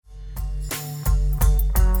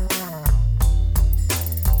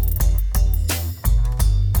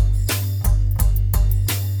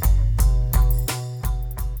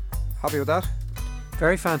Happy with that?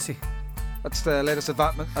 Very fancy. That's the latest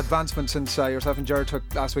advancement since yourself and Jared took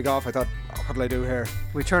last week off. I thought, what'll I do here?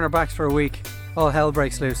 We turn our backs for a week. All hell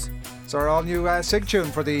breaks loose. So our all new SIG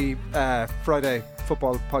tune for the Friday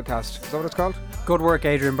football podcast. Is that what it's called? Good work,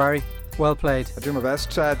 Adrian Barry. Well played. I do my best.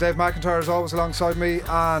 Dave McIntyre is always alongside me,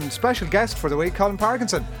 and special guest for the week, Colm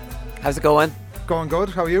Parkinson. How's it going? Going good.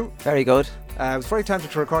 How are you? Very good. I was very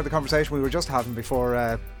tempted to record the conversation we were just having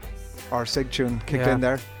before our SIG tune kicked in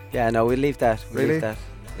there. Yeah, no, we'll leave that. Really? Leave that.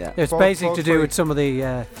 Yeah. It's basically to do with some of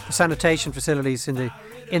the sanitation facilities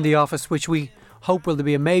in the office, which we hope will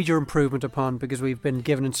be a major improvement upon, because we've been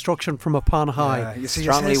given instruction from upon high. You see,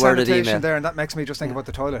 strongly you say worded sanitation email there, and that makes me just think about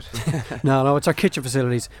the toilet. No, it's our kitchen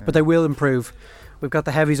facilities, but they will improve. We've got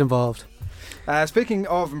the heavies involved. Speaking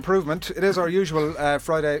of improvement, it is our usual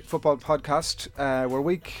Friday football podcast. What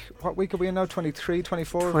week are we in now? 23,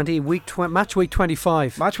 24? Match week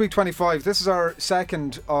 25. Match week 25. This is our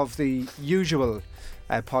second of the usual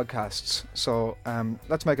podcasts. So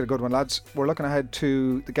let's make it a good one, lads. We're looking ahead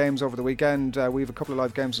to the games over the weekend. We have a couple of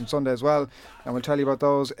live games on Sunday as well, and we'll tell you about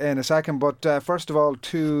those in a second. But first of all,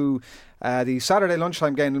 to the Saturday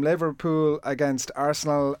lunchtime game, Liverpool against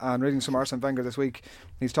Arsenal. And reading some Arsene Wenger this week,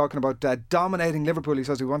 he's talking about dominating Liverpool. He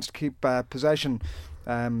says he wants to keep possession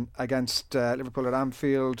against Liverpool at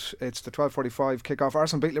Anfield. It's the 12:45 kickoff.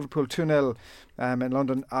 Arsenal beat Liverpool 2-0 in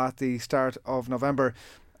London at the start of November.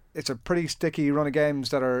 It's a pretty sticky run of games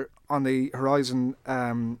that are on the horizon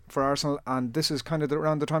for Arsenal, and this is kind of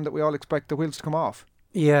around the time that we all expect the wheels to come off.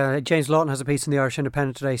 Yeah, James Lawton has a piece in the Irish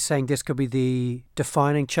Independent today saying this could be the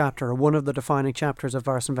defining chapter, or one of the defining chapters of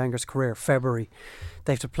Arsene Wenger's career, February.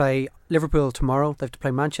 They have to play Liverpool tomorrow, they have to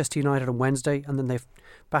play Manchester United on Wednesday, and then they've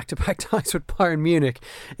back-to-back ties with Bayern Munich.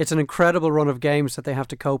 It's an incredible run of games that they have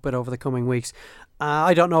to cope with over the coming weeks.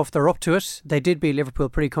 I don't know if they're up to it. They did beat Liverpool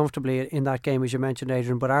pretty comfortably in that game, as you mentioned,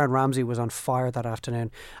 Adrian, but Aaron Ramsey was on fire that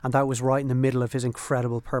afternoon, and that was right in the middle of his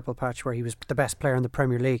incredible purple patch where he was the best player in the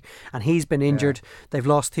Premier League, and he's been injured. They've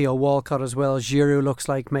lost Theo Walcott as well. Giroud looks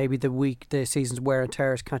like maybe the season's wear and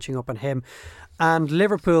tear is catching up on him. And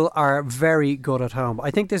Liverpool are very good at home. I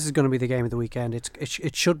think this is going to be the game of the weekend.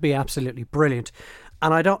 It should be absolutely brilliant.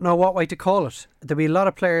 And I don't know what way to call it. There'll be a lot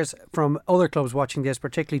of players from other clubs watching this,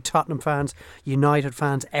 particularly Tottenham fans, United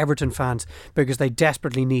fans, Everton fans, because they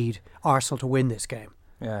desperately need Arsenal to win this game.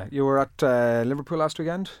 Yeah, you were at Liverpool last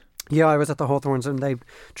weekend? Yeah, I was at the Hawthorns, and they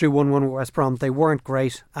drew 1-1 with West Brom. They weren't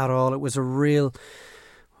great at all. It was a real...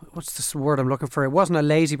 what's the word I'm looking for? It wasn't a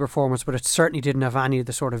lazy performance, but it certainly didn't have any of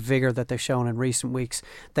the sort of vigour that they've shown in recent weeks.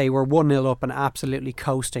 They were 1-0 up and absolutely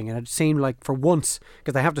coasting, and it seemed like for once,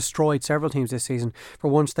 because they have destroyed several teams this season, for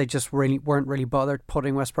once they just weren't really bothered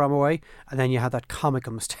putting West Brom away. And then you had that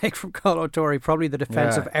comical mistake from Kolo, probably the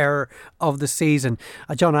defensive error of the season.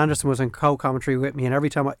 John Anderson was in co-commentary with me, and every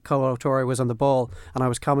time Kolo was on the ball and I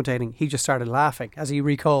was commentating, he just started laughing as he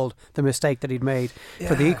recalled the mistake that he'd made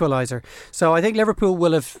for the equaliser. So I think Liverpool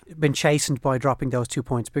will have been chastened by dropping those 2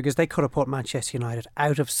 points, because they could have put Manchester United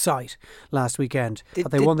out of sight last weekend. Had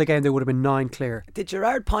they won the game, they would have been 9 clear. Did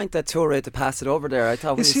Gerrard point at Toure to pass it over there? I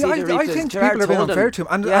thought. I think Gerrard people are being unfair to him,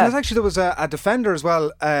 and actually there was a defender as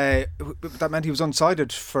well. That meant he was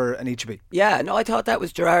unsided for an Ichibi. Yeah, no, I thought that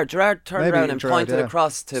was Gerrard. Gerrard turned around and pointed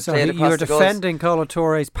across to play it across the goals. So you're defending Kolo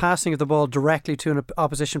Toure's passing of the ball directly to an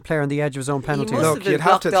opposition player on the edge of his own penalty. Look, you'd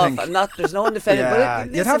have to think. There's no one defending.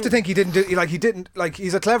 But you'd have to think he didn't do.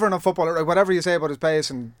 He's a clever enough footballer. Whatever you say about his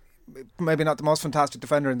pace, and maybe not the most fantastic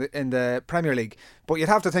defender in the Premier League, but you'd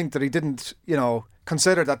have to think that he didn't,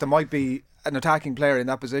 consider that there might be an attacking player in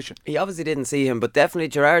that position. He obviously didn't see him, but definitely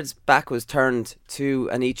Gerrard's back was turned to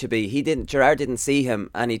an Ichibi. Gerrard didn't see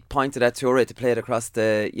him, and he pointed at Toure to play it across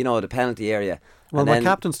the penalty area. Well, my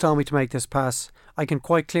captain's told me to make this pass. I can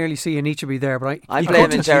quite clearly see an Ichibi there, but I'm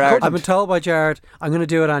blaming Gerrard. I've been told by Gerrard I'm going to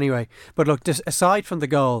do it anyway. But look, aside from the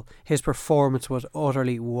goal, his performance was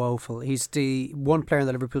utterly woeful. He's the one player in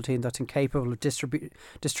the Liverpool team that's incapable of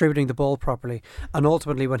distributing the ball properly, and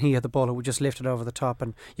ultimately when he had the ball, it would just lift it over the top,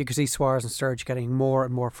 and you could see Suarez and Sturridge getting more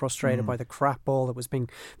and more frustrated by the crap ball that was being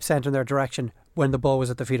sent in their direction when the ball was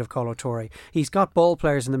at the feet of Kolo Toure. He's got ball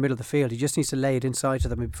players in the middle of the field. He just needs to lay it inside to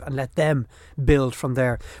them and let them build from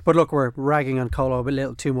there. But look, we're ragging on Kolo a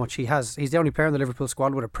little too much. He's the only player in the Liverpool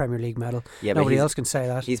squad with a Premier League medal. Yeah, nobody else can say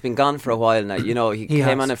that. He's been gone for a while now. He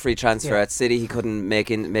came on a free transfer at City. He couldn't make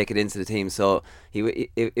it into the team, so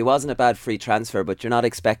it wasn't a bad free transfer. But you're not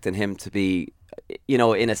expecting him to be,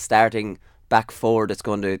 in a starting back four that's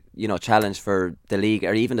going to challenge for the league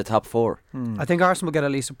or even the top four. I think Arsenal will get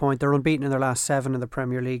at least a point. They're unbeaten in their last 7 in the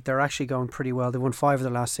Premier League. They're actually going pretty well. They won 5 of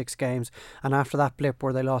their last 6 games, and after that blip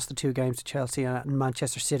where they lost the 2 games to Chelsea and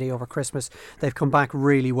Manchester City over Christmas, they've come back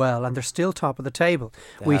really well, and they're still top of the table.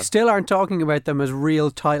 We still aren't talking about them as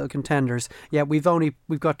real title contenders. Yet we've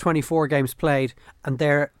got 24 games played, and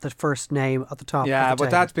they're the first name at the top. Yeah, of the but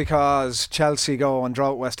table. that's because Chelsea go and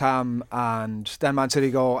draw at West Ham, and then Man City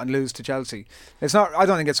go and lose to Chelsea. It's not. I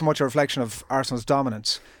don't think it's so much a reflection of Arsenal's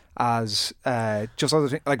dominance as just other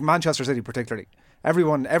things, like Manchester City particularly.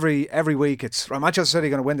 Everyone, every week, it's right, Manchester City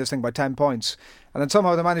going to win this thing by 10 points, and then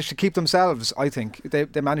somehow they manage to keep themselves. I think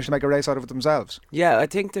they managed to make a race out of it themselves. Yeah, I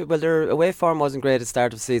think their away form wasn't great at the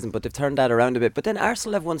start of the season, but they've turned that around a bit. But then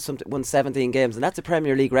Arsenal have won 17 games, and that's a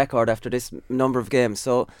Premier League record after this number of games.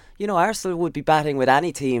 So Arsenal would be batting with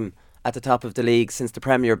any team at the top of the league since the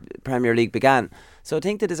Premier League began. So I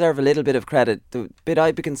think they deserve a little bit of credit. The bit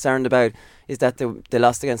I'd be concerned about is that they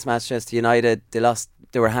lost against Manchester United.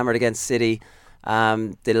 They were hammered against City.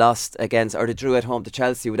 They lost against, or they drew at home to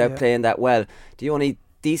Chelsea without playing that well. The only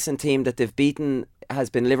decent team that they've beaten has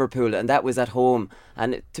been Liverpool, and that was at home.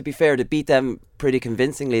 And to be fair, they beat them pretty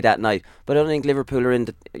convincingly that night. But I don't think Liverpool are in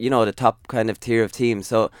the top kind of tier of teams.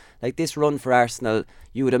 So like this run for Arsenal,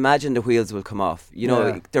 you would imagine the wheels will come off.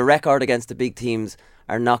 The record against the big teams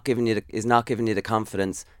is not giving you the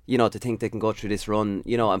confidence, to think they can go through this run,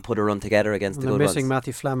 and put a run together against the good ones. They're missing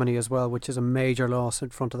Matthew Flamini as well, which is a major loss in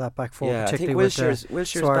front of that back four, particularly I think with Wilshire's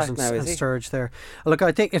Suarez back now, and Sturridge there. Look,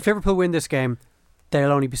 I think if Liverpool win this game,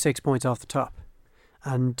 they'll only be 6 points off the top.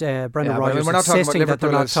 And Brendan Rodgers insisting that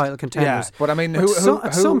they're not title contenders. Yeah, but I mean, who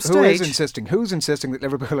is insisting? Who's insisting that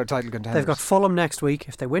Liverpool are title contenders? They've got Fulham next week.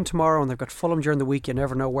 If they win tomorrow and they've got Fulham during the week, you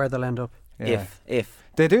never know where they'll end up. Yeah. If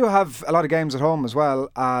they do have a lot of games at home as well,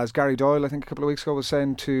 as Gary Doyle, I think a couple of weeks ago, was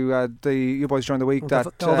saying to the you boys during the week that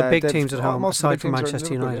all the big teams at home, aside from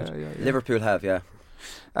Manchester United. Liverpool have,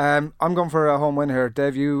 I'm going for a home win here,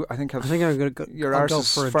 Dave. I think I'm going to your arse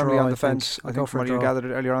is firmly on the fence. I think from what you gathered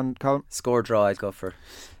earlier on, Colm. Score draw, I'd go for.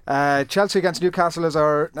 Chelsea against Newcastle is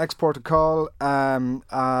our next port of call.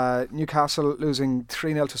 Newcastle losing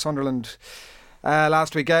 3-0 to Sunderland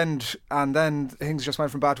last weekend, and then things just went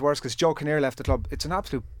from bad to worse because Joe Kinnear left the club. It's an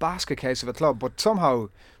absolute basket case of a club, but somehow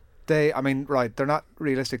they're not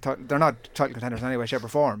realistic. They're not title contenders in any way, shape or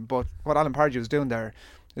form, but what Alan Pardew is doing there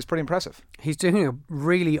is pretty impressive. He's doing a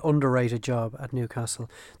really underrated job at Newcastle.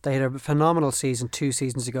 They had a phenomenal season 2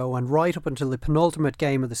 seasons ago, and right up until the penultimate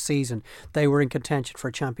game of the season, they were in contention for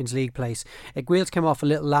a Champions League place. Wheels came off a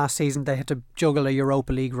little last season. They had to juggle a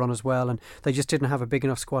Europa League run as well, and they just didn't have a big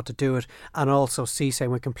enough squad to do it. And also Cisse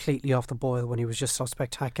went completely off the boil when he was just so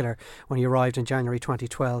spectacular when he arrived in January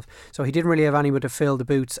 2012. So he didn't really have anyone to fill the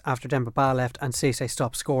boots after Demba Ba left and Cisse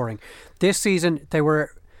stopped scoring. This season they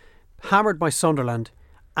were hammered by Sunderland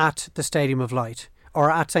at the Stadium of Light, or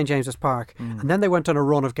at St James's Park, and then they went on a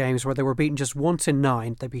run of games where they were beaten just once in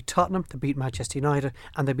 9. They beat Tottenham, they beat Manchester United,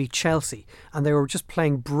 and they beat Chelsea, and they were just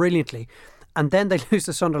playing brilliantly. And then they lose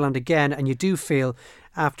to Sunderland again, and you do feel,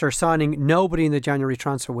 after signing nobody in the January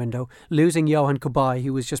transfer window, losing Johan Kubai,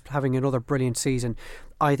 who was just having another brilliant season,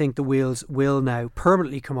 I think the wheels will now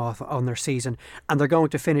permanently come off on their season, and they're going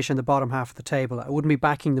to finish in the bottom half of the table. I wouldn't be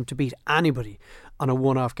backing them to beat anybody on a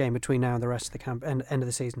one-off game between now and the rest of the end of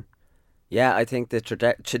the season. Yeah, I think the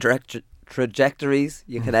trajectories,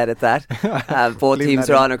 you can edit that, both teams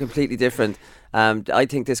are completely different. I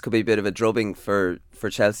think this could be a bit of a drubbing for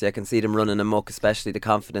Chelsea. I can see them running amok, especially the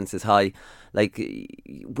confidence is high. Like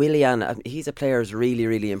Willian, he's a player who's really,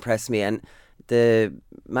 really impressed me, and the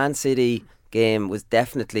Man City game was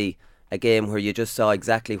definitely a game where you just saw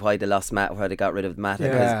exactly why they lost Matt, why they got rid of Matt.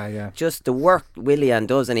 Just the work Willian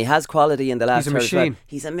does, and he has quality in the last. He's a machine.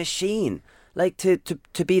 He's a machine. Like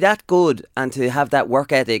to be that good and to have that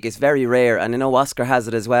work ethic is very rare, and I know Oscar has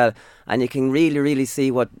it as well. And you can really, really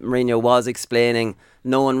see what Mourinho was explaining.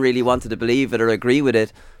 No one really wanted to believe it or agree with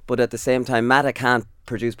it, but at the same time, Mata can't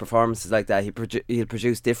produce performances like that. He'll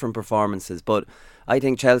produce different performances, but I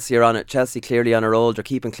think Chelsea are on it. Chelsea clearly on a roll. They're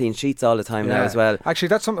keeping clean sheets all the time now as well. Actually,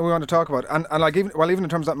 that's something we want to talk about. And like even in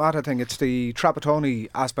terms of that Mata thing, it's the Trapattoni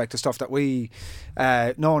aspect of stuff that we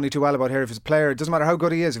know only too well about here. If he's a player, it doesn't matter how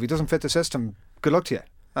good he is. If he doesn't fit the system, good luck to you.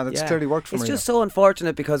 And it's clearly worked for Mourinho. It's just so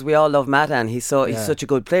unfortunate because we all love Mata and he's such a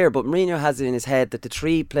good player, but Mourinho has it in his head that the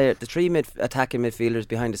three attacking midfielders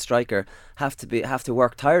behind the striker have to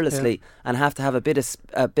work tirelessly and have to have a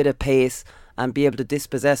bit of pace and be able to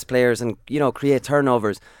dispossess players and create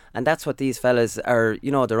turnovers, and that's what these fellas are.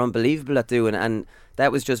 They're unbelievable at doing, and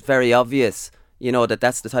that was just very obvious you know,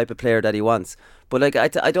 that's the type of player that he wants. But like I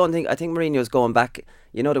think Mourinho's going back.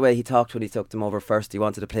 You know the way he talked when he took them over first. He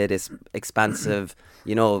wanted to play this expansive,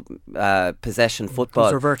 you know, possession football.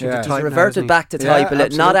 He's reverted back to type a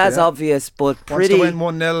little, not as obvious, but pretty wants to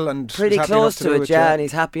win 1-0 and pretty close to it. Yeah, and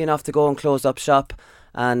he's happy enough to go and close up shop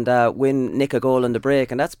and nick a goal in the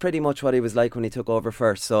break, and that's pretty much what he was like when he took over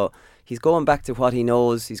first. So he's going back to what he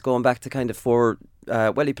knows. He's going back to kind of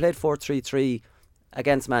he played 4-3-3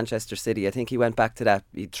 against Manchester City. I think he went back to that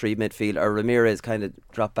 3 midfield, or Ramirez kind of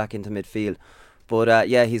dropped back into midfield. But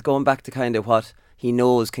he's going back to kind of what he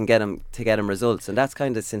knows can get him results, and that's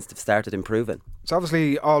kind of since they've started improving. It's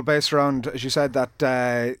obviously all based around, as you said,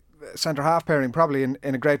 that centre half pairing, probably in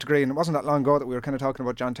a great degree. And it wasn't that long ago that we were kind of talking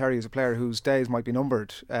about John Terry as a player whose days might be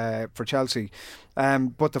numbered for Chelsea.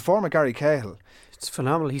 But the form of Gary Cahill, it's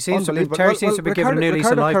phenomenal. Terry seems to be given a new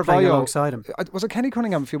lease of life playing alongside him. Was it Kenny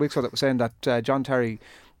Cunningham a few weeks ago that was saying that John Terry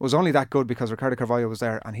was only that good because Ricardo Carvalho was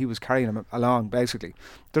there and he was carrying him along, basically?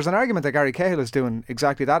 There's an argument that Gary Cahill is doing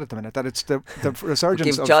exactly that at the minute, that it's the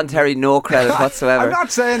resurgence give John Terry no credit whatsoever. I'm not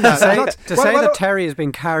saying that. To say that Terry has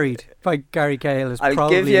been carried by Gary Cahill is I'll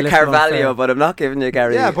probably give you Carvalho, but I'm not giving you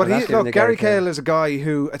Gary. Yeah, but Gary Cahill is a guy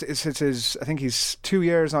who I think he's 2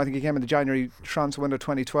 years now. I think he came in the January transfer window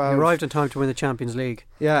 2012. He arrived in time to win the Champions League.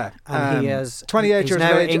 Yeah, and he has 28 years of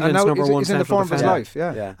age, England's and now number one he's in the form of his life.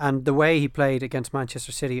 Yeah, and the way he played against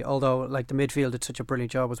Manchester City, although like the midfield did such a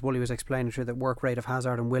brilliant job, as Wooly was explaining through the work rate of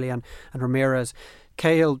Hazard and Willian and Ramirez,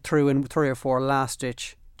 Cahill threw in 3 or 4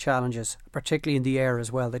 last-ditch challenges, particularly in the air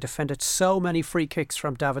as well. They defended so many free kicks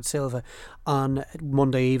from David Silva on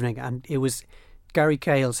Monday evening, and it was Gary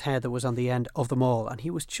Cahill's head that was on the end of them all, and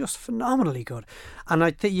he was just phenomenally good. And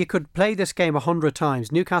I think you could play this game 100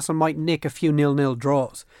 times. Newcastle might nick a few 0-0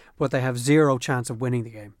 draws, but they have zero chance of winning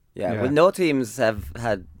the game. Yeah, well, no teams have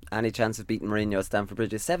had any chance of beating Mourinho at Stamford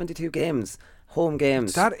Bridge. 72 games, home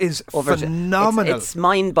games. That is phenomenal. It's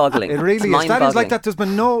mind-boggling. It really is. That is like that. There's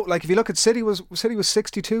been no, like, if you look at City was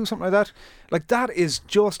 62, something like that. Like, that is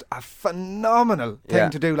just a phenomenal thing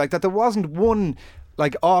to do. Like, that there wasn't one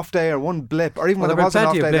like off day or one blip, or even when there was an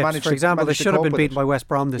off day, they managed. For example, they should have been beaten by West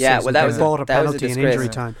Brom this season. They bought a penalty in injury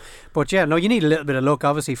time. But you need a little bit of luck,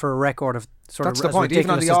 obviously, for a record of sort That's of. That's the point. Even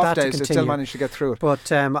on the off days, they still managed to get through it. But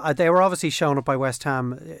they were obviously shown up by West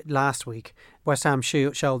Ham last week. West Ham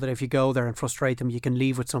showed that if you go there and frustrate them, you can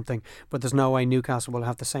leave with something. But there's no way Newcastle will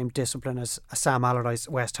have the same discipline as Sam Allardyce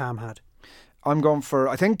West Ham had. I'm going for.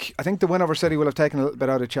 I think the win over City will have taken a little bit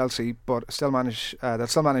out of Chelsea, but they'll still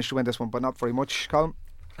manage to win this one, but not very much. Colm?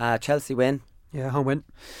 Chelsea win. Yeah, home win.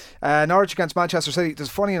 Norwich against Manchester City. There's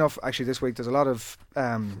funny enough, actually, this week there's a lot of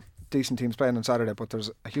decent teams playing on Saturday, but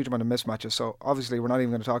there's a huge amount of mismatches. So obviously we're not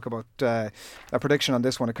even going to talk about a prediction on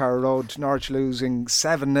this one. At Carrow Road, Norwich losing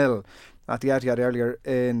 7-0 at the Etihad earlier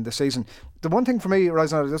in the season. The one thing for me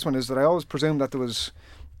rising out of this one is that I always presumed that there was,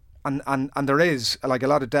 and there is, like, a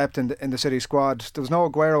lot of depth in the City squad. There was no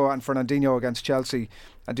Aguero and Fernandinho against Chelsea,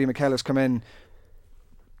 and Di Michelis come in.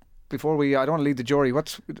 Before I don't want to lead the jury.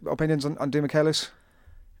 What's opinions on Di Michelis?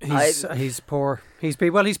 He's poor. He's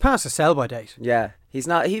past his sell-by date. Yeah, he's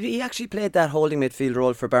not. He actually played that holding midfield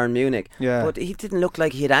role for Bayern Munich. Yeah, but he didn't look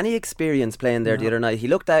like he had any experience playing there the other night. He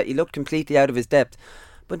looked completely out of his depth.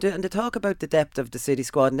 But and to talk about the depth of the City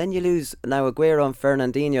squad, and then you lose now Aguero and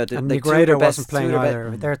Fernandinho. And Negredo wasn't playing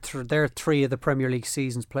either. They're 3 of the Premier League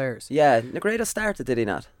season's players. Yeah, Negredo started, did he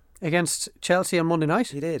not? Against Chelsea on Monday night?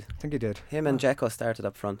 He did. I think he did. Him and Dzeko started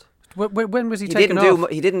up front. When was he taken off?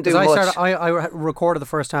 He didn't do much. I recorded the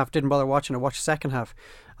first half, didn't bother watching it, watched the second half.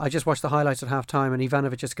 I just watched the highlights at half time and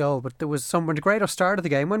Ivanovic's goal, but there was when Negredo started the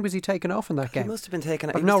game. When was he taken off in that game? He must have been taken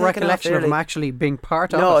off. I've no recollection of him actually being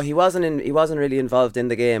part of it. No, he wasn't really involved in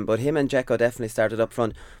the game, but him and Dzeko definitely started up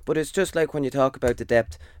front. But it's just like when you talk about the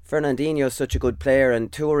depth, Fernandinho is such a good player,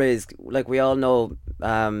 and Toure is, like we all know,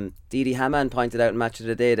 Didi Hamann pointed out in Match of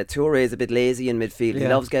the Day that Toure is a bit lazy in midfield. He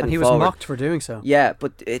loves getting forward. And he was mocked for doing so. Yeah,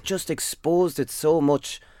 but it just exposed it so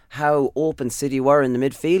much how open City were in the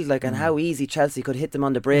midfield, and how easy Chelsea could hit them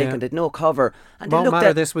on the break, and they'd no cover. And won't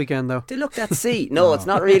matter this weekend though. They looked at sea. No, it's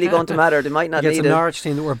not really going to matter. They might not need it. It's a Norwich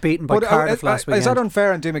team that were beaten by Cardiff last weekend. Is that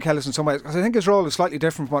unfair on Di Michelis in some ways? Because I think his role is slightly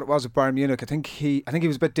different from what it was at Bayern Munich. I think he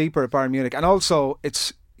was a bit deeper at Bayern Munich, and also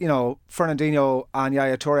it's, Fernandinho and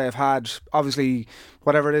Yaya Toure have had, obviously,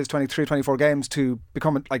 whatever it is, 23, 24 games to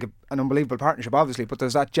become an unbelievable partnership, obviously, but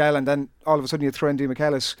there's that gel, and then all of a sudden you throw in Di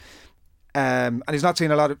Michelis. And he's not seeing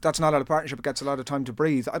that's not a lot of partnership. It gets a lot of time to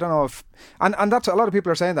breathe. I don't know if, and that's a lot of people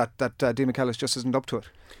are saying that Di Michelis just isn't up to it.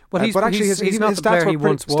 Well, but actually his not the player he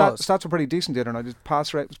once was. Stats were pretty decent the other night. His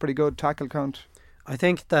pass rate was pretty good. Tackle count. I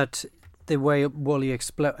think that the way Woolley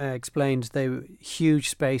explained the huge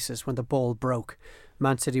spaces when the ball broke.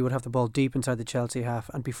 Man City would have the ball deep inside the Chelsea half,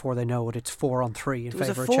 and before they know it, it's 4-on-3 in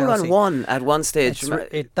favour of Chelsea. It was a 4-on-1 at one stage.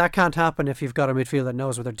 That can't happen if you've got a midfield that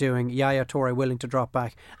knows what they're doing. Yaya Toure willing to drop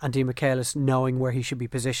back, and Di Michaelis knowing where he should be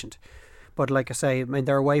positioned. But like I say, I mean,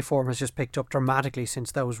 their away form has just picked up dramatically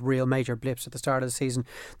since those real major blips at the start of the season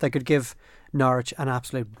that could give Norwich an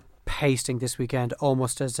absolute pasting this weekend,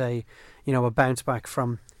 almost as a bounce back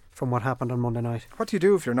from what happened on Monday night. What do you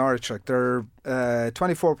do if you're Norwich? Like, they're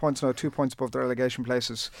 24 points now, 2 points above the relegation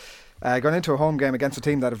places. Going into a home game against a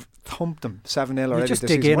team that have thumped them 7-0 already. You just this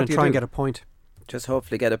dig season. in and try and get a point. Just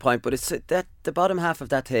hopefully get a point. But it's that the bottom half of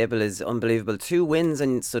that table is unbelievable. 2 wins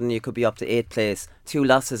and suddenly you could be up to 8th place. 2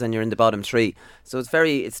 losses and you're in the bottom 3. So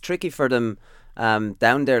it's tricky for them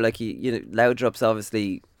down there. Like Laudrup's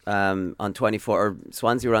obviously on 24, or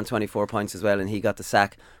Swansea were on 24 points as well, and he got the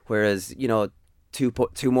sack. Whereas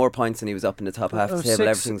two more points and he was up in the top half of the table.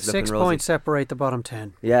 Everything's looking rosy. 6 points separate the bottom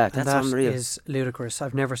 10. Yeah, that's That unreal. is ludicrous.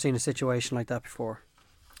 I've never seen a situation like that before.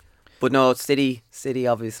 But no, City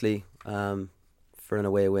obviously for an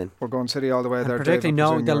away win. We're going City all the way and there.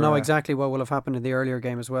 Particularly they'll know exactly what will have happened in the earlier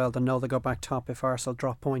game as well. They'll know they go back top if Arsenal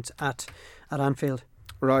drop points at Anfield.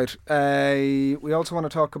 Right. We also want to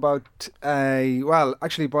talk about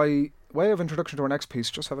actually, by way of introduction to our next piece,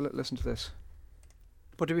 just have a little listen to this.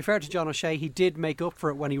 But to be fair to John O'Shea, he did make up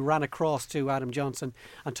for it when he ran across to Adam Johnson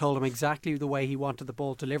and told him exactly the way he wanted the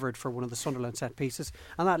ball delivered for one of the Sunderland set pieces.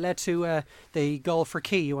 And that led to the goal for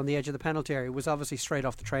Key on the edge of the penalty area. It was obviously straight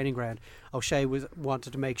off the training ground. O'Shea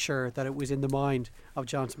wanted to make sure that it was in the mind of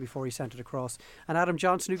Johnson before he sent it across. And Adam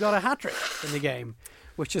Johnson, who got a hat-trick in the game,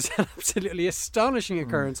 which is an absolutely astonishing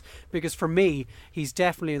occurrence, because for me, he's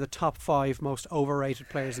definitely in the top 5 most overrated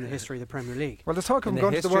players in the history of the Premier League. Well, there's talk of him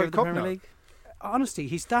going to the World Cup now. Honestly,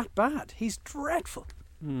 he's that bad. He's dreadful.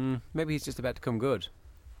 Maybe he's just about to come good.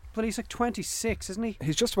 But he's like 26, isn't he?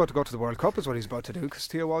 He's just about to go to the World Cup is what he's about to do, because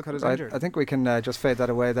Theo Walcott is injured. I think we can just fade that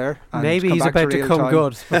away there. And maybe he's about to come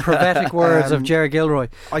good. The prophetic words of Jerry Gilroy.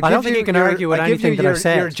 I don't think you can argue with anything that I've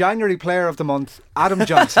said. Your January Player of the Month, Adam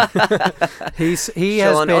Johnson. He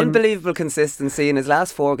has been unbelievable consistency in his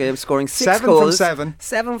last 4 games, scoring 6 goals. 7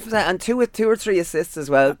 from 7, and 2 or 3 assists as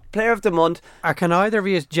well. Player of the Month. Can either of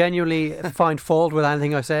you genuinely find fault with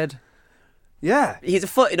anything I said? Yeah, he is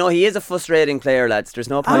a frustrating player, lads. There's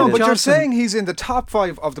no point. No, but you're saying he's in the top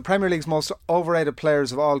 5 of the Premier League's most overrated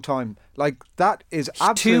players of all time. Like, that is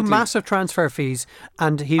absolutely 2 massive transfer fees,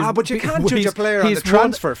 and he's. But you can't judge a player on the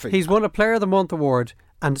transfer fee. He's won a Player of the Month award,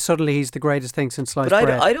 and suddenly he's the greatest thing since sliced bread.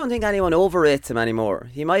 But I don't think anyone overrates him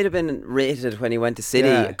anymore. He might have been rated when he went to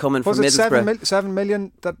City, coming from Middlesbrough. Was it 7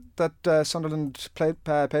 million that Sunderland paid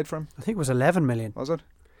for him? I think it was 11 million. Was it?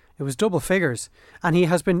 It was double figures, and he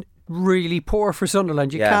has been really poor for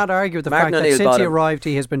Sunderland. You can't argue with the fact that since he arrived,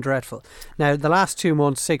 he has been dreadful. Now, the last 2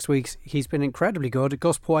 months, 6 weeks, he's been incredibly good.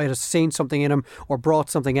 Gus Poyet has seen something in him or brought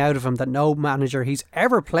something out of him that no manager he's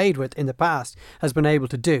ever played with in the past has been able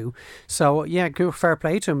to do. So, fair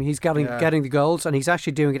play to him. He's getting the goals, and he's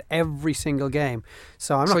actually doing it every single game.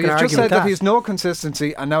 So I'm not going to argue with that. So you've just said that he's no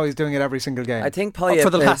consistency, and now he's doing it every single game. I think Poyet for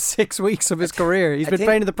the last 6 weeks of his career. He's been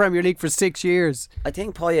playing in the Premier League for 6 years. I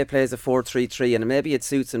think Poyet plays a 4-3-3, and maybe it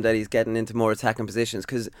suits him that he's getting into more attacking positions,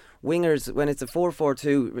 because wingers, when it's a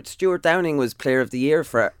 4-4-2, Stuart Downing was Player of the Year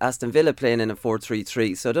for Aston Villa playing in a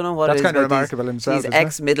 4-3-3, so I don't know what that's it is. That's kind of remarkable in himself. These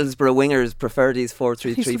ex-Middlesbrough wingers prefer these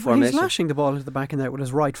 4-3-3 formations. He's lashing the ball into the back of the net with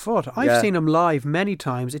his right foot. I've seen him live many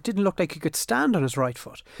times. It didn't look like he could stand on his right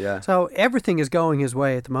foot. So everything is going his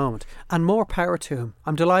way at the moment, and more power to him.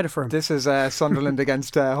 I'm delighted for him. This is Sunderland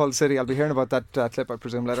against Hull City. I'll be hearing about that clip, I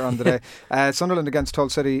presume, later on today. Sunderland against Hull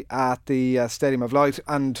City at the Stadium of Light,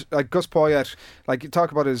 and like Gus Poyet, like you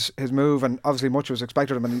talk about his move, and obviously much was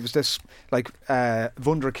expected of him, and he was this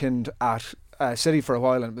wunderkind at City for a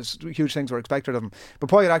while, and it was huge things were expected of him. But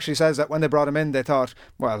Poyet actually says that when they brought him in, they thought,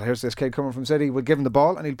 well, here's this kid coming from City, we'll give him the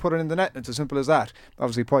ball and he'll put it in the net. It's as simple as that.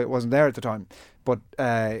 Obviously Poyet wasn't there at the time, but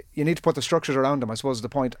you need to put the structures around him, I suppose, is the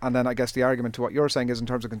point. And then I guess the argument to what you're saying is, in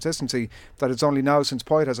terms of consistency, that it's only now since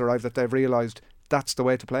Poyet has arrived that they've realised that's the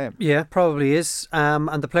way to play him. Yeah, probably is.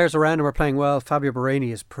 And the players around him are playing well. Fabio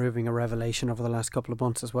Borini is proving a revelation over the last couple of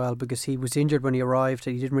months as well, because he was injured when he arrived.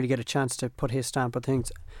 He didn't really get a chance to put his stamp on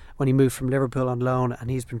things when he moved from Liverpool on loan, and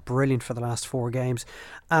he's been brilliant for the last 4 games.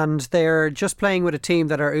 And they're just playing with a team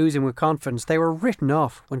that are oozing with confidence. They were written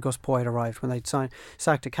off when Gus Poyet arrived, when they'd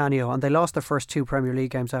sacked Canio, and they lost their first 2 Premier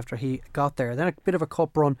League games after he got there. Then a bit of a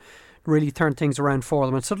cup run really turned things around for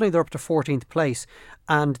them, and suddenly they're up to 14th place,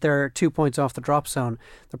 and they're 2 points off the drop zone.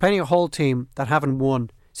 They're playing a Hull team that haven't won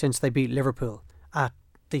since they beat Liverpool at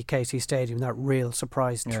the KC Stadium, that real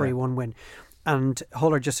surprise 3-1 win. And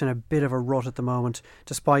Hull are just in a bit of a rut at the moment,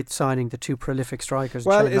 despite signing the two prolific strikers.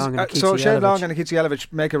 Well, Shane Long and so Shane Jelavic. Long and Akici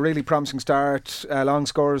Jelavic make a really promising start. Long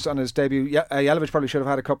scores on his debut. Jelavic probably should have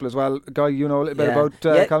had a couple as well. Guy, you know a little bit about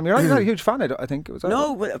Colm. You're not a huge fan, I think.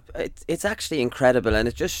 It's actually incredible, and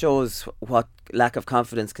it just shows what lack of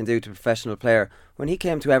confidence can do to a professional player. When he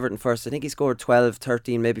came to Everton first, I think he scored 12,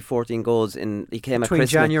 13, maybe 14 goals. He came between at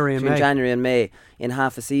Christmas, January and May in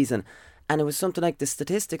half a season. And it was something like, the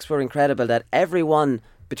statistics were incredible, that everyone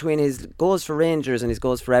between his goals for Rangers and his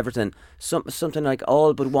goals for Everton, something like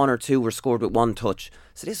all but one or two were scored with one touch.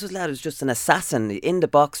 So this lad was just an assassin in the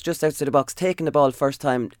box, just outside the box, taking the ball first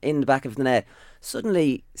time in the back of the net.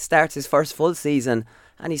 Suddenly starts his first full season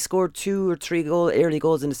and he scored 2 or 3 early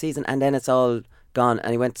goals in the season, and then it's all gone.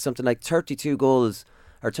 And he went to something like 32 goals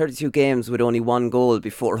or 32 games with only 1 goal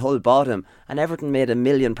before Hull bought him, and Everton made $1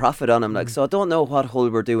 million profit on him. So I don't know what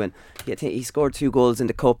Hull were doing. He scored 2 goals in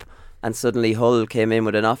the cup, and suddenly Hull came in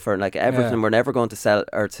with an offer. Like, Everton were never going to sell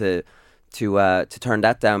or to turn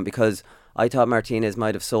that down, because I thought Martinez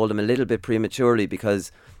might have sold him a little bit prematurely,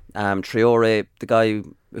 because Toure, the guy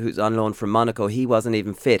who's on loan from Monaco, he wasn't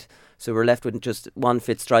even fit. So we're left with just one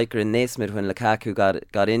fit striker in Naismith when Lukaku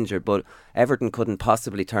got injured. But Everton couldn't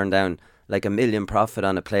possibly turn down like $1 million profit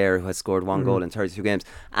on a player who has scored 1 goal in 32 games.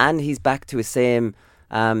 And he's back to his same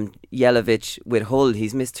Jelavic with Hull.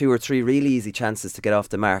 He's missed 2 or 3 really easy chances to get off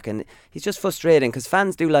the mark, and he's just frustrating because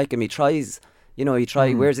fans do like him. He tries, he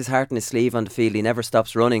wears his heart in his sleeve on the field. He never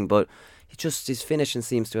stops running, but his finishing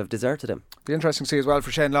seems to have deserted him. Be interesting to see as well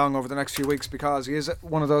for Shane Long over the next few weeks, because he is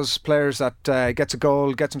one of those players that gets a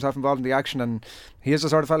goal, gets himself involved in the action, and he is the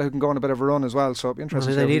sort of fellow who can go on a bit of a run as well. So it'll be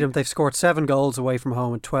interesting. They need him. They've scored 7 goals away from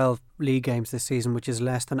home in 12 league games this season, which is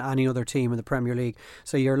less than any other team in the Premier League.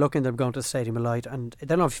 So you're looking at them going to the Stadium of Light, and they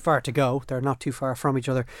don't have far to go. They're not too far from each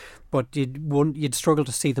other, but you'd struggle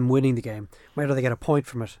to see them winning the game. Whether they get a point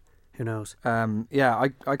from it, who knows? I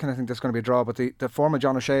kind of think there's going to be a draw, but the form of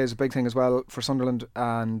John O'Shea is a big thing as well for Sunderland,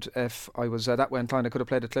 and if I was that way inclined, I could have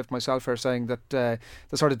played a cliff myself here, saying that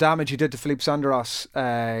the sort of damage he did to Philippe Sandaros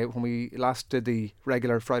when we last did the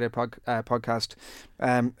regular Friday podcast,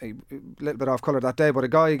 a little bit off colour that day, but a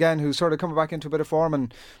guy again who's sort of coming back into a bit of form.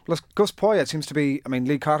 And plus Gus Poyet seems to be,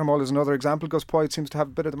 Lee Cattermole is another example. Gus Poyet seems to have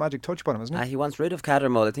a bit of the magic touch about him, isn't he? He wants rid of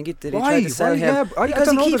Cattermole. I think he tried to sell him because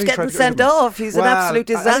he keeps getting sent off. He's an absolute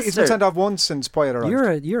disaster. He's been sent off once since Poyet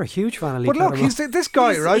arrived. You're a huge fan of Lee But look, Cattermole. he's this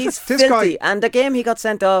guy, right? He's this filthy. guy. And the game he got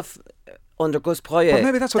sent off under Gus Poyet, But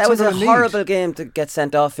maybe that's what that was a Sunderland horrible need. game to get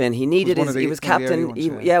sent off in. He needed he was captain.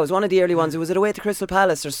 It was one of the early ones. It was away to Crystal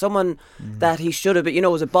Palace or someone that he should have been. It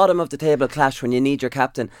was a bottom of the table clash when you need your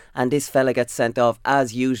captain, and this fella gets sent off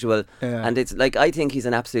as usual. And it's like, I think he's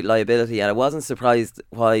an absolute liability, and I wasn't surprised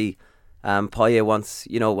why Poyet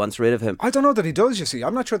wants rid of him. I don't know that he does, you see.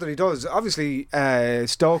 I'm not sure that he does. Obviously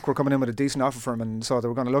Stoke were coming in with a decent offer for him, and so they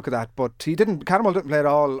were going to look at that, but Cattermole didn't play at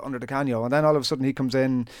all under Di Canio, and then all of a sudden he comes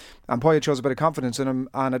in and Poyet shows a bit of confidence in him,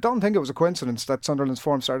 and I don't think it was a coincidence that Sunderland's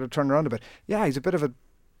form started to turn around a bit. Yeah, he's a bit of a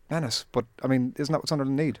menace, but isn't that what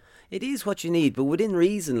Sunderland need? It is what you need, but within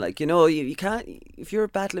reason. You can't, if you're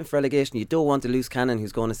battling for relegation, you don't want a loose cannon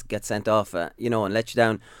who's going to get sent off and let you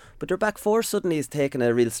down. But their back four suddenly has taken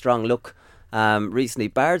a real strong look recently.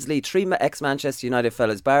 Bardsley, 3 ex-Manchester United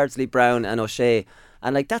fellas, Bardsley, Brown and O'Shea,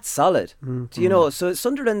 and that's solid. So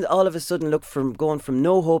Sunderland all of a sudden look from going from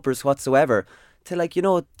no hopers whatsoever to they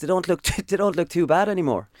don't look too bad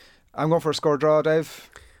anymore. I'm going for a score draw, Dave.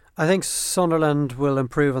 I think Sunderland will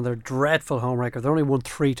improve on their dreadful home record. They've only won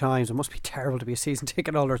 3 times. It must be terrible to be a season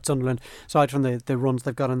ticket holder at Sunderland, aside from the runs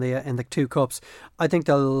they've got in the 2 cups. I think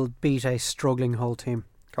they'll beat a struggling Hull team.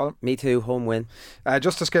 Colm? Me too, home win.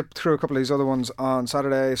 Just to skip through a couple of these other ones on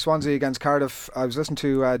Saturday, Swansea against Cardiff. I was listening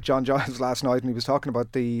to John Giles last night, and he was talking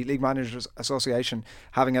about the League Managers Association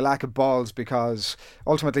having a lack of balls, because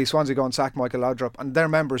ultimately Swansea go and sack Michael Laudrup, and their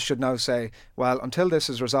members should now say, well, until this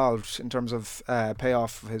is resolved in terms of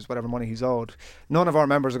payoff of his whatever money he's owed, none of our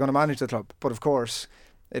members are going to manage the club. But of course,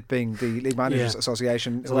 it being the League Managers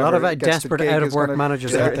Association, there's a lot of desperate out-of-work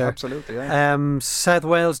managers out there. Absolutely, South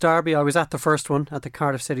Wales derby, I was at the first one at the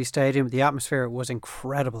Cardiff City Stadium. The atmosphere was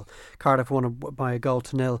incredible. Cardiff won by a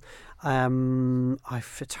 1-0.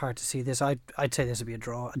 It's hard to see this. I'd say this would be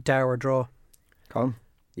a dour draw. Colm?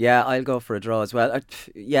 Yeah, I'll go for a draw as well.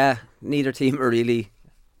 Neither team are really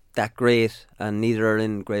that great, and neither are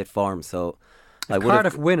in great form. So if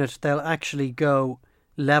Cardiff win it, they'll actually go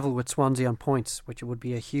level with Swansea on points, which would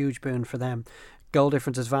be a huge boon for them. goal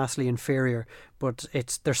difference is vastly inferior, but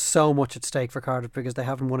there's so much at stake for Cardiff because they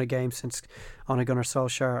haven't won a game since Ole Gunnar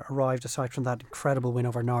Solskjaer arrived, aside from that incredible win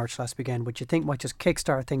over Norwich last weekend, which you think might just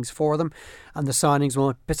kickstart things for them, and the signings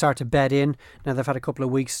will start to bed in. Now they've had a couple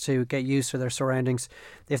of weeks to get used to their surroundings.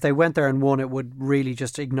 If they went there and won, it would really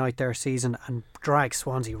just ignite their season and drag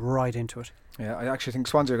Swansea right into it. Yeah, I actually think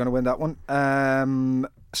Swansea are going to win that one.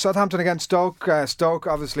 Southampton against Stoke. Stoke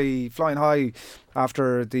obviously flying high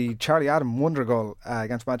after the Charlie Adam wonder goal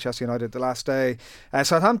against Manchester United the last day.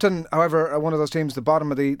 Southampton, however, are one of those teams, the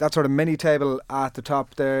bottom of that sort of mini table at the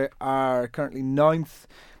top. They are currently 9th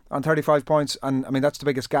on 35 points, and I mean that's the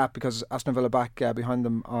biggest gap because Aston Villa back behind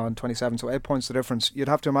them on 27, so 8 points the difference. You'd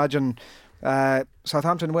have to imagine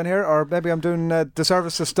Southampton win here, or maybe I'm doing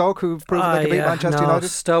disservice to Stoke, who've proven they can beat Manchester United.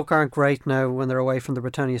 Stoke aren't great now when they're away from the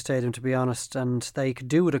Britannia Stadium, to be honest, and they could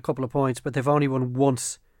do with a couple of points, but they've only won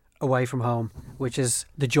once away from home, which is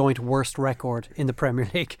the joint worst record in the Premier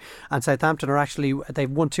League. And Southampton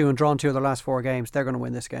they've won 2 and drawn 2 of their last 4 games. They're going to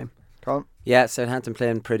win this game. Colm? Yeah, Southampton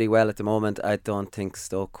playing pretty well at the moment. I don't think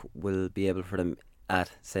Stoke will be able for them at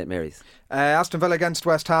St Mary's. Aston Villa against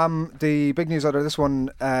West Ham. The big news out of this one,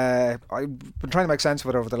 I've been trying to make sense of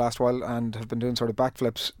it over the last while and have been doing sort of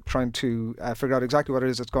backflips trying to figure out exactly what it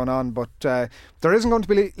is that's going on, but there isn't going to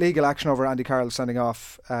be legal action over Andy Carroll sending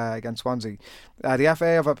off against Swansea. The FA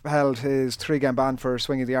have upheld his 3-game ban for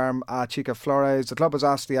swinging the arm at Chica Flores. The club has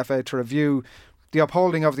asked the FA to review the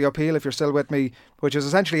upholding of the appeal, if you're still with me, which is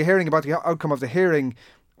essentially a hearing about the outcome of the hearing,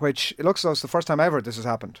 which it looks as though it's the first time ever this has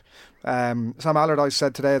happened. Sam Allardyce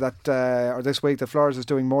said today that, or this week, that Flores is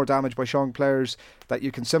doing more damage by showing players that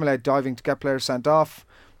you can simulate diving to get players sent off,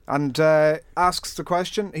 and asks the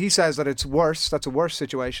question. He says that it's worse, that's a worse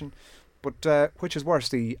situation, but which is worse,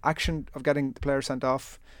 the action of getting the player sent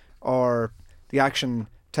off or the action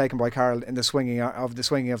taken by Carroll in the swinging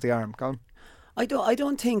of the arm? Colm? I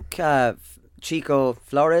don't think Chico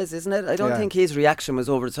Flores, isn't it? I don't think his reaction was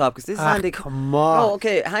over the top, because this is Andy. Come on. Oh,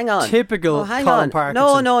 okay, hang on. Typical Colm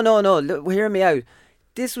Parkinson. No. Look, hear me out.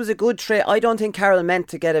 This was a good trade. I don't think Carroll meant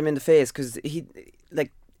to get him in the face, because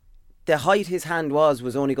the height his hand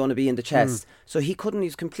was only going to be in the chest, so he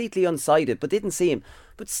was completely unsighted, but didn't see him.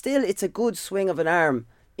 But still, it's a good swing of an arm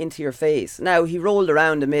into your face. Now, he rolled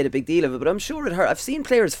around and made a big deal of it, but I'm sure it hurt. I've seen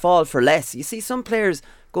players fall for less. You see some players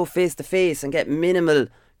go face to face and get minimal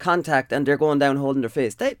contact and they're going down holding their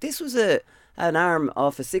face. This was an arm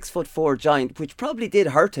of a 6'4" giant, which probably did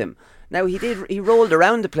hurt him. Now, he rolled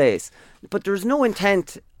around the place, but there was no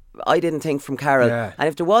intent, I didn't think, from Carroll. Yeah. And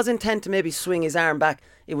if there was intent to maybe swing his arm back,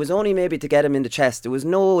 it was only maybe to get him in the chest. There was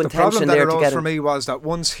no intention there to get him. The problem that arose for me was that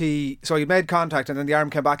once he made contact and then the arm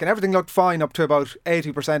came back and everything looked fine up to about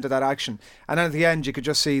 80% of that action, and then at the end you could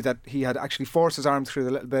just see that he had actually forced his arm through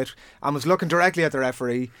a little bit and was looking directly at the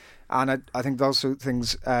referee, and I think those two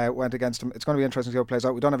things went against him. It's going to be interesting to see how it plays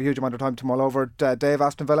out. We don't have a huge amount of time to mull over. Dave,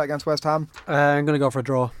 Aston Villa against West Ham? I'm going to go for a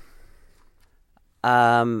draw.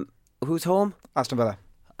 Who's home? Aston Villa.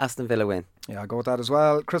 Aston Villa win. Yeah, I'll go with that as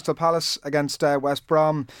well. Crystal Palace against West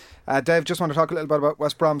Brom. Dave, just want to talk a little bit about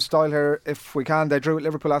West Brom's style here, if we can. They drew at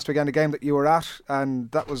Liverpool last weekend, a game that you were at, and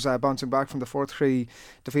that was bouncing back from the 4-3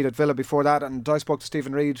 defeat at Villa before that. And I spoke to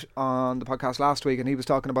Stephen Reid on the podcast last week, and he was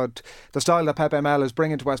talking about the style that Pep Mel is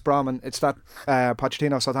bringing to West Brom, and it's that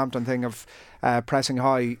Pochettino Southampton thing of pressing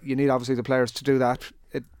high. You need obviously the players to do that.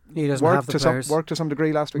 He doesn't have the players. Worked to some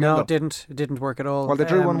degree last week. No, it didn't. It didn't work at all. Well, they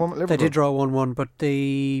drew 1-1 with Liverpool. They did draw 1-1, but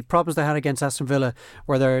the problems they had against Aston Villa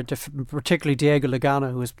were particularly Diego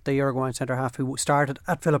Lugano, who was the Uruguayan centre-half who started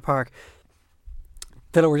at Villa Park.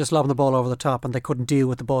 Villa were just lobbing the ball over the top and they couldn't deal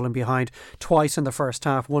with the ball in behind. Twice in the first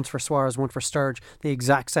half, once for Suarez, once for Sturridge, the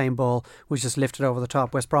exact same ball was just lifted over the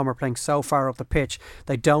top. West Brom are playing so far up the pitch,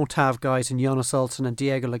 they don't have guys in Jonas Olsson and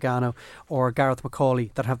Diego Lugano or Gareth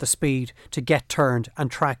McCauley that have the speed to get turned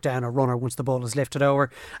and track down a runner once the ball is lifted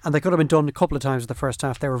over, and they could have been done a couple of times in the first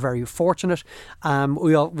half. They were very fortunate.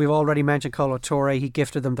 We've already mentioned Kolo Toure. He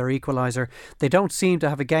gifted them their equaliser. They don't seem to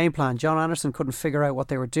have a game plan. John Anderson couldn't figure out what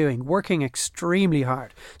they were doing, working extremely hard.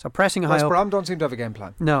 So pressing high West up. Brom don't seem to have a game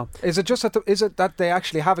plan. No. Is it just that they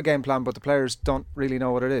actually have a game plan, but the players don't really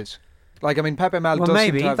know what it is? Like, I mean, Pepe Mel does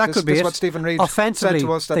maybe seem to have, that could be this it. What Stephen Reid offensively said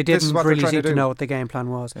to us, that they this is didn't what really they're seem trying to know what the game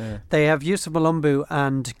plan was. Yeah. They have Yusuf Malumbu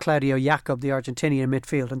and Claudio Jacob, the Argentinian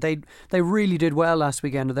midfield, and they really did well last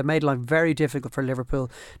weekend, and they made life very difficult for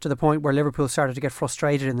Liverpool, to the point where Liverpool started to get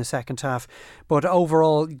frustrated in the second half. But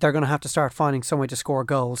overall, they're going to have to start finding some way to score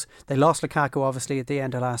goals. They lost Lukaku obviously at the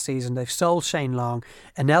end of last season. They've sold Shane Long.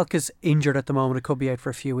 Anelka's injured at the moment. It could be out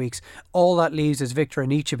for a few weeks. All that leaves is Victor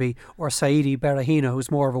Anichebe or Saidi Berahino,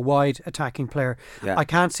 who's more of a wide attacking player. Yeah. I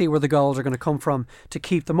can't see where the goals are going to come from to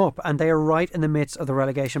keep them up, and they are right in the midst of the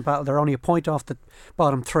relegation battle. They're only a point off the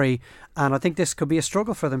bottom three, and I think this could be a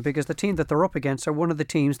struggle for them because the team that they're up against are one of the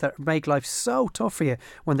teams that make life so tough for you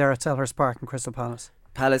when they're at Selhurst Park and Crystal Palace.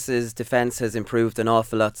 Palace's defence has improved an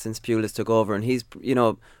awful lot since Pulis took over, and he's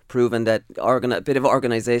proven that a bit of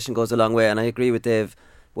organisation goes a long way. And I agree with Dave.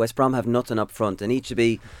 West Brom have nothing up front, and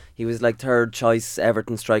he was like third choice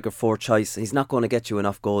Everton striker, fourth choice. He's not going to get you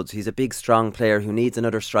enough goals. He's a big strong player who needs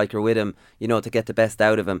another striker with him, to get the best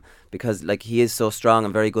out of him, because he is so strong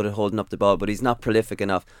and very good at holding up the ball, but he's not prolific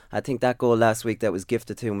enough. I think that goal last week that was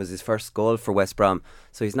gifted to him was his first goal for West Brom,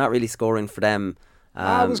 so he's not really scoring for them.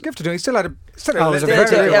 It was gifted to him. He still had a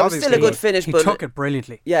good finish. He but took it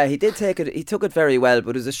brilliantly. Yeah, he did take it. He took it very well,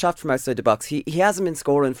 but it was a shot from outside the box. He hasn't been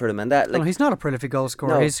scoring for them, and that he's not a prolific goal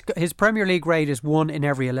scorer. No. His Premier League rate is 1 in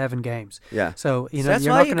every 11 games. Yeah. So you're that's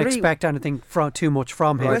not why I going to agree. expect anything too much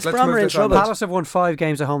from him. West Brom are in trouble. Palace have won 5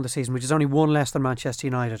 games at home this season, which is only 1 less than Manchester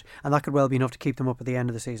United, and that could well be enough to keep them up at the end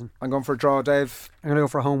of the season. I'm going for a draw, Dave. I'm going to go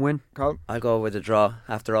for a home win. Colm? I'll go with a draw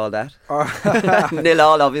after all that.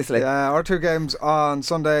 0-0, obviously. Yeah, our 2 games on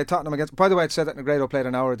Sunday. Tottenham against. By the way, it said that Negredo played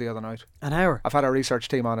an hour the other night. An hour? I've had our research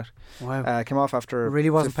team on it. Wow. Came off after. I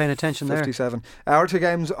really wasn't paying attention 57. Our 2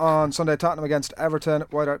 games on Sunday. Tottenham against Everton.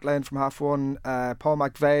 White Hart Lane from 1:30. Paul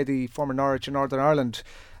McVeigh, the former Norwich and Northern Ireland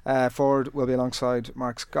forward, will be alongside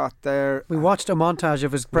Mark Scott there. We watched a montage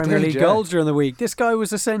of his Premier League goals during the week. This guy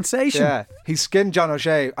was a sensation. Yeah, he skinned John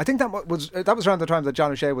O'Shea. I think that was around the time that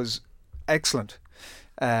John O'Shea was excellent.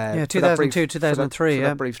 2002, 2003. For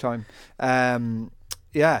that brief time.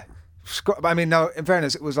 Yeah. I mean, now in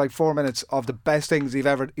fairness, it was like 4 minutes of the best things he's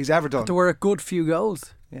ever done. There were a good few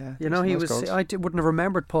goals. Yeah, he was. Goals. I wouldn't have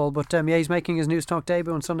remembered Paul, but he's making his News Talk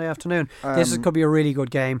debut on Sunday afternoon. This could be a really good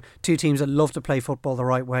game. 2 teams that love to play football the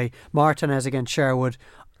right way. Martinez against Sherwood.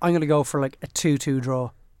 I'm going to go for like a 2-2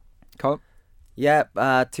 draw. Colm? Yeah,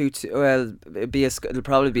 2-2. Well, it'll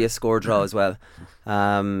probably be a score draw as well.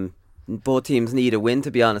 Both teams need a win,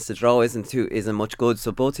 to be honest. The draw isn't much good,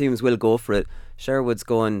 so both teams will go for it. Sherwood's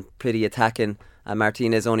going pretty attacking, and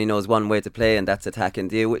Martinez only knows one way to play, and that's attacking.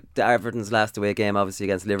 The Everton's last away game, obviously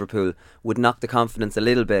against Liverpool, would knock the confidence a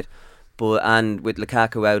little bit, and with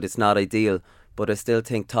Lukaku out, it's not ideal. But I still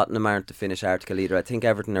think Tottenham aren't the finished article either. I think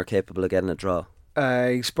Everton are capable of getting a draw.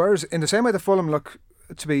 Spurs, in the same way that Fulham look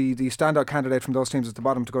to be the standout candidate from those teams at the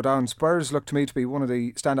bottom to go down, Spurs look to me to be one of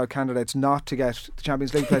the standout candidates not to get the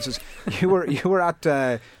Champions League places. You were at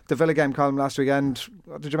the Villa game, Colm, last weekend.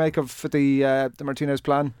 What did you make of the Martinez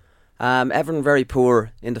plan? Everton very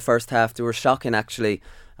poor in the first half. They were shocking, actually.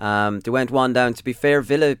 They went 1 down. To be fair,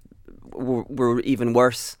 Villa were even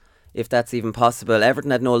worse, if that's even possible.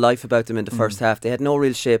 Everton had no life about them in the first half. They had no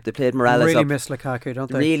real shape. They played Morales really up. Miss Lukaku,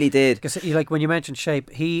 don't they? Really did. Because when you mentioned shape,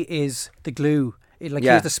 he is the glue.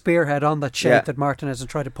 He's the spearhead on that shape that Martinez has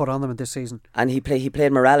tried to put on them this season. And he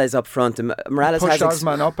played Morales up front, and Morales pushed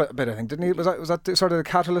Osman up a bit, I think, didn't he? Was that sort of the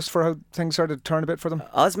catalyst for how things started to turn a bit for them?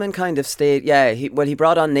 Osman kind of stayed. Yeah, he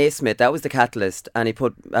brought on Naismith. That was the catalyst, and he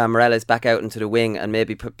put Morales back out into the wing and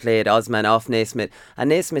maybe played Osman off Naismith. And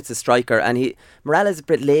Naismith's a striker, and Morales is a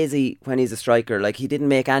bit lazy when he's a striker. Like, he didn't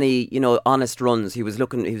make any honest runs. He was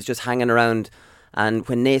just hanging around. And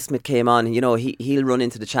when Naismith came on, he'll run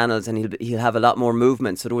into the channels and he'll have a lot more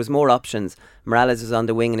movement. So there was more options. Morales was on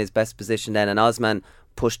the wing in his best position then, and Osman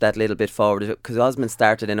pushed that little bit forward because Osman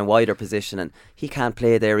started in a wider position and he can't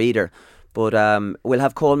play there either. But we'll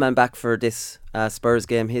have Coleman back for this Spurs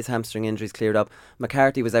game. His hamstring injury's cleared up.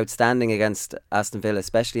 McCarthy was outstanding against Aston Villa,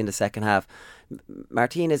 especially in the second half.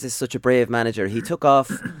 Martinez is such a brave manager. He took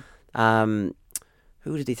off...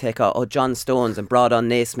 who did he take out? Oh, John Stones, and brought on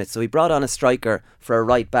Naismith. So he brought on a striker for a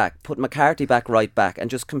right back, put McCarthy back right back, and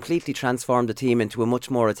just completely transformed the team into a much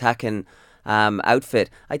more attacking outfit.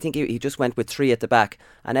 I think he just went with 3 at the back,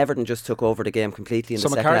 and Everton just took over the game completely in the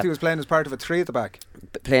second half. So McCarthy was playing as part of a 3 at the back?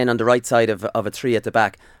 Playing on the right side of a 3 at the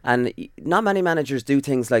back. And not many managers do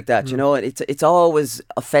things like that. It's always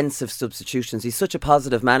offensive substitutions. He's such a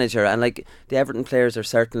positive manager, and the Everton players are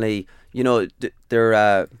certainly,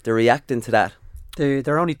 they're reacting to that.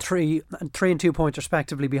 They're only 3 and 2 points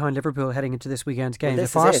respectively behind Liverpool heading into this weekend's game.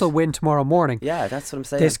 If Arsenal win tomorrow morning, yeah, that's what I'm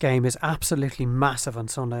saying. This game is absolutely massive on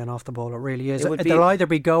Sunday and off the ball. It really is. They'll either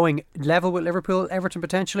be going level with Liverpool, Everton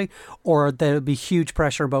potentially, or there'll be huge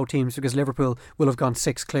pressure on both teams because Liverpool will have gone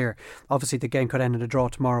 6 clear. Obviously, the game could end in a draw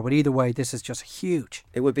tomorrow, but either way, this is just huge.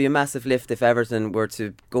 It would be a massive lift if Everton were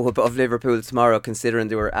to go above Liverpool tomorrow, considering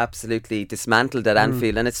they were absolutely dismantled at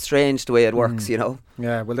Anfield, and it's strange the way it works.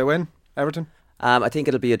 Yeah, will they win, Everton? I think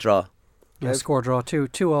it'll be a draw. Yeah, score draw,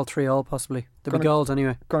 2-2 all 3 all possibly. There'll be goals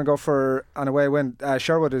anyway. Going to go for an away win.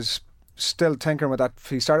 Sherwood is still tinkering with that.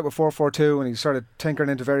 He started with 4-4-2 and he started tinkering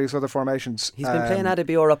into various other formations. He's been playing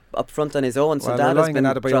Adebayor up front on his own, so that has been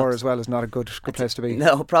Adebayor dropped. as well is not a good place to be.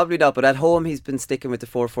 No, probably not. But at home, he's been sticking with the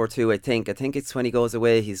 4-4-2. I think it's when he goes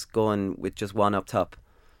away, he's going with just one up top.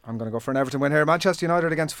 I'm going to go for an Everton win here. Manchester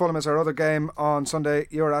United against Fulham is our other game on Sunday.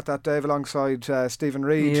 You're at that, Dave, alongside Stephen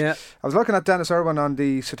Reid. Yeah. I was looking at Dennis Irwin on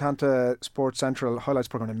the Setanta Sports Central highlights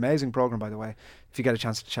programme. An amazing programme, by the way, if you get a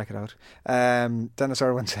chance to check it out. Dennis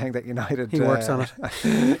Irwin saying that United... He works on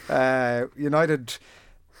it. United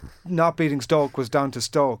not beating Stoke was down to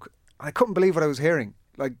Stoke. I couldn't believe what I was hearing.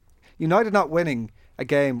 Like, United not winning a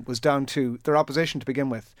game was down to their opposition to begin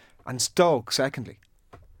with, and Stoke secondly.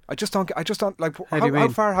 I just don't like how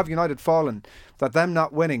far have United fallen that them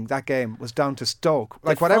not winning that game was down to Stoke?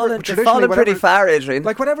 Like they've fallen pretty far, Adrian.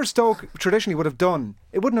 Like whatever Stoke traditionally would have done,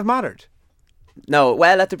 it wouldn't have mattered. No,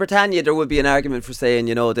 well, at the Britannia there would be an argument for saying,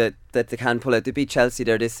 that they can pull out. They beat Chelsea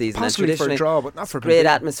there this season. Possibly for a draw, but not for a great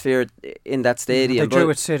atmosphere in that stadium. They drew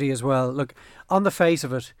at City as well. Look, on the face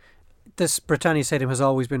of it, this Britannia Stadium has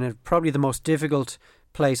always been probably the most difficult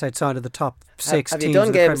place outside of the top 6 have teams. You done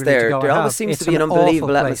of the games Premier League there? to go There always seems to be an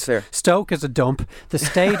unbelievable atmosphere. Stoke is a dump. The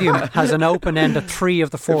stadium has an open end at 3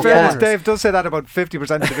 of the 4 corners. corners. Dave does say that about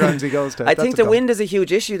 50% of the grounds he goes to. I think the wind is a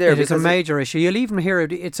huge issue there. It is a major issue. You'll even hear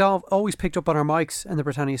it. It's always picked up on our mics in the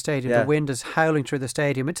Britannia Stadium. Yeah. The wind is howling through the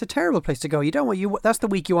stadium. It's a terrible place to go. You don't want that's the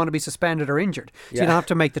week you want to be suspended or injured. So you don't have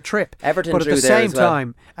to make the trip. Everton but drew there as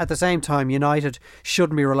well. At the same time, United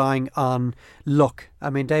shouldn't be relying on luck. I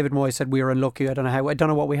mean, David Moyes said we were unlucky. I don't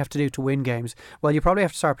know what we have to do to win games. Well, you probably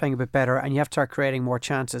have to start playing a bit better, and you have to start creating more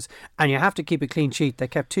chances, and you have to keep a clean sheet. They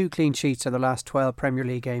kept 2 clean sheets in the last 12 Premier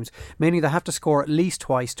League games, meaning they have to score at least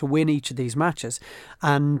twice to win each of these matches.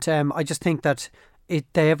 And I just think that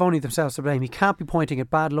they have only themselves to blame. He can't be pointing at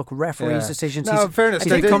bad luck, referees' decisions. No, in fairness,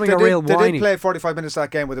 he's becoming a real whiny. They did play 45 minutes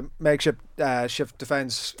that game with a makeshift shift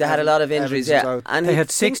defence. They had a lot of injuries, and they had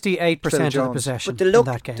 68% of the possession in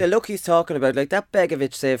that game. The look he's talking about, like that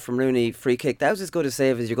Begovic save from Rooney free kick, that was as good a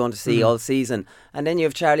save as you're going to see all season. And then you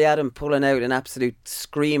have Charlie Adam pulling out an absolute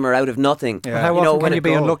screamer out of nothing. Yeah. But how often can you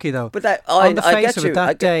be unlucky though? But that, on the face of it,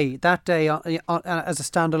 that day as a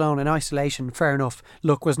standalone in isolation, fair enough,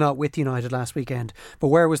 luck was not with United last weekend. But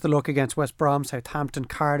where was the luck against West Brom, Southampton,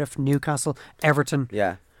 Cardiff, Newcastle, Everton?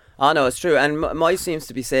 Yeah. Oh no, it's true. And Moyes seems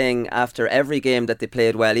to be saying after every game that they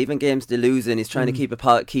played well, even games they lose in, he's trying to keep it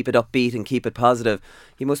upbeat and keep it positive.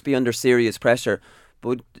 He must be under serious pressure.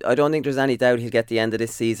 But I don't think there's any doubt he'll get the end of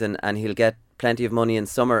this season and he'll get plenty of money in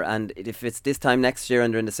summer. And if it's this time next year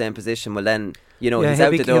and they're in the same position, well then, he's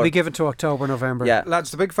out the door. He'll be given to October, November. Yeah. Lads,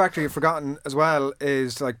 the big factor you've forgotten as well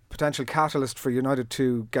is like potential catalyst for United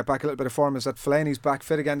to get back a little bit of form is that Fellaini's back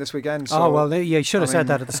fit again this weekend. So, you should have said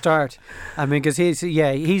that at the start. I mean, because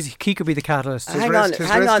he could be the catalyst. Hang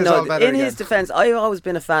on. No. In his defence, I've always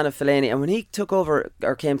been a fan of Fellaini, and when he took over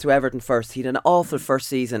or came to Everton first, he had an awful first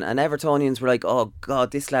season, and Evertonians were like, "Oh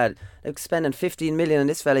God, this lad, like spending 15 million on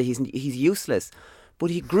this fella, he's useless." But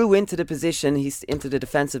he grew into the position. He's into the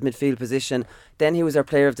defensive midfield position. Then he was our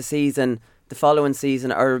player of the season the following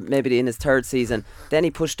season, or maybe in his third season. Then he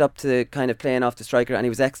pushed up to kind of playing off the striker, and he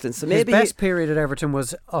was excellent. So maybe his best period at Everton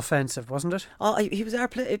was offensive, wasn't it? Oh, he was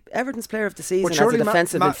Everton's player of the season as a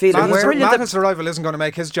defensive midfielder. Mattis' arrival isn't going to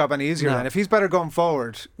make his job any easier. Then if he's better going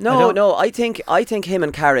forward. No. I think him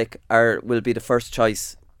and Carrick will be the first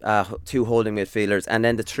choice. 2 holding midfielders, and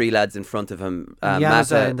then the 3 lads in front of him,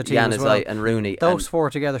 Januzaj and Rooney. Those 4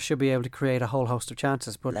 together should be able to create a whole host of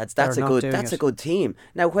chances. But lads, that's a good team.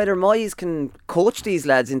 Now, whether Moyes can coach these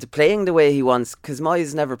lads into playing the way he wants, because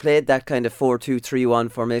Moyes never played that kind of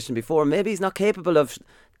 4-2-3-1 formation before. Maybe he's not capable of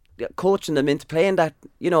coaching them into playing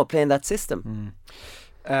that system.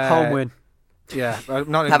 Home win. Yeah,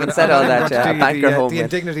 haven't said all that. The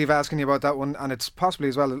indignity of asking you about that one, and it's possibly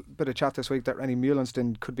as well a bit of chat this week that Rennie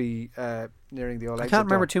Meulenstein could be nearing the all-exit. I can't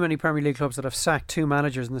remember too many Premier League clubs that have sacked 2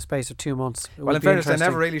 managers in the space of 2 months. Well, in fairness, they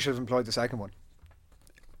never really should have employed the second one.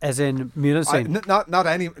 As in Meulenstein?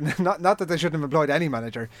 Not that they shouldn't have employed any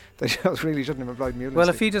manager. They just really shouldn't have employed Meulenstein. Well,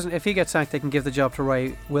 if he gets sacked, they can give the job to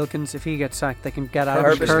Ray Wilkins. If he gets sacked, they can get out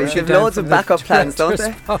of They have loads of backup plans, don't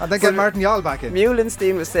they? And then get Martin Yall back in.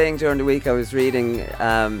 Meulenstein was saying during the week, I was reading,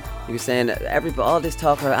 he was saying, all this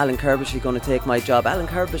talk about Alan Kirbishley going to take my job. Alan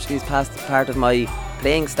Kirbishley is part of my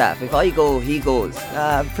playing staff. If I go, he goes.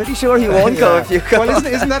 I'm pretty sure he won't go if you go. Well,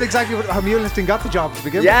 isn't that exactly how Meulenstein got the job to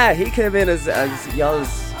begin with? Yeah, he came in as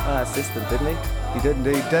Yall's assistant, didn't he? He did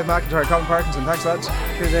indeed. Dave McIntyre, Colm Parkinson, thanks lads.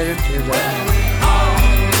 Cheers, Adrian. Cheers, Adrian.